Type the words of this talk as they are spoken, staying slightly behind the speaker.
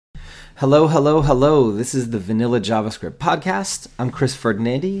Hello, hello, hello. This is the Vanilla JavaScript podcast. I'm Chris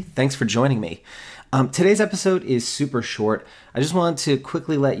Ferdinandi. Thanks for joining me. Today's episode is super short. I just wanted to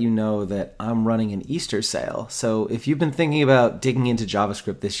quickly let you know that I'm running an Easter sale. So if you've been thinking about digging into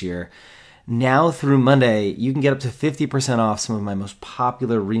JavaScript this year, now through Monday, you can get up to 50% off some of my most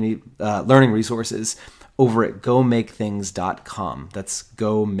popular learning resources over at gomakethings.com. That's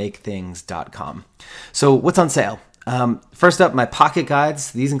gomakethings.com. So what's on sale? First up, my pocket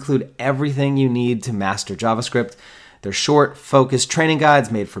guides. These include everything you need to master JavaScript. They're short, focused training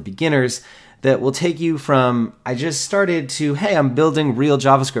guides made for beginners that will take you from I just started to, hey, I'm building real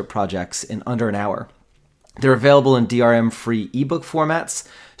JavaScript projects in under an hour. They're available in DRM-free ebook formats,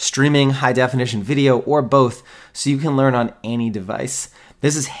 streaming, high-definition video, or both, so you can learn on any device.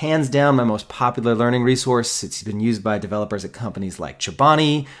 This is hands down my most popular learning resource. It's been used by developers at companies like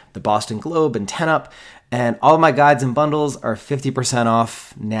Chobani, the Boston Globe, and 10up, and all of my guides and bundles are 50%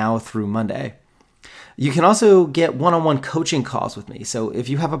 off now through Monday. You can also get one-on-one coaching calls with me. So if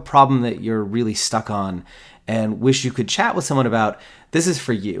you have a problem that you're really stuck on and wish you could chat with someone about, this is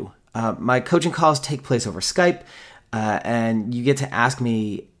for you. My coaching calls take place over Skype, and you get to ask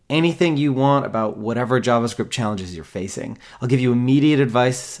me anything you want about whatever JavaScript challenges you're facing. I'll give you immediate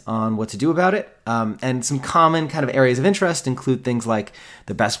advice on what to do about it, and some common kind of areas of interest include things like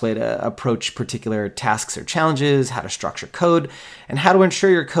the best way to approach particular tasks or challenges, how to structure code, and how to ensure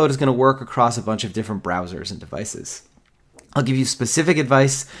your code is going to work across a bunch of different browsers and devices. I'll give you specific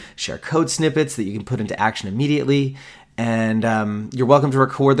advice, share code snippets that you can put into action immediately, and you're welcome to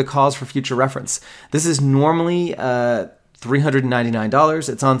record the calls for future reference. This is normally $399.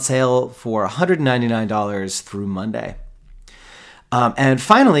 It's on sale for $199 through Monday. And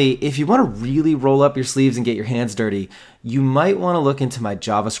finally, if you want to really roll up your sleeves and get your hands dirty, you might want to look into my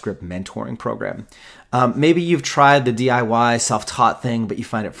JavaScript mentoring program. Maybe you've tried the DIY self-taught thing, but you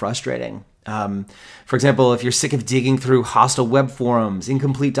find it frustrating. For example, if you're sick of digging through hostile web forums,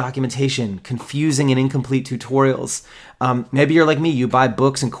 incomplete documentation, confusing and incomplete tutorials, maybe you're like me, you buy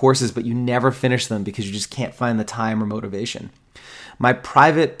books and courses, but you never finish them because you just can't find the time or motivation. My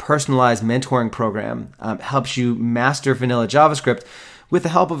private personalized mentoring program helps you master vanilla JavaScript with the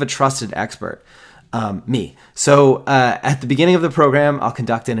help of a trusted expert. Me. So at the beginning of the program, I'll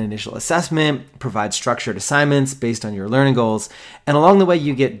conduct an initial assessment, provide structured assignments based on your learning goals, and along the way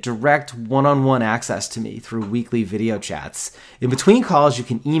you get direct one-on-one access to me through weekly video chats. In between calls, you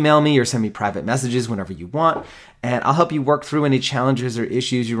can email me or send me private messages whenever you want, and I'll help you work through any challenges or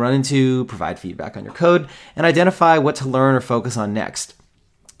issues you run into, provide feedback on your code, and identify what to learn or focus on next.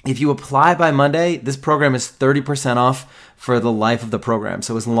 If you apply by Monday, this program is 30% off for the life of the program.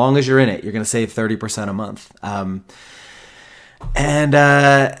 So as long as you're in it, you're going to save 30% a month. And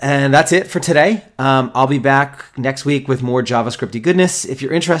that's it for today. I'll be back next week with more JavaScripty goodness. If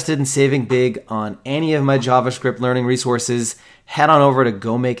you're interested in saving big on any of my JavaScript learning resources, head on over to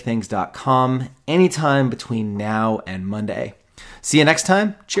gomakethings.com anytime between now and Monday. See you next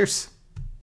time. Cheers.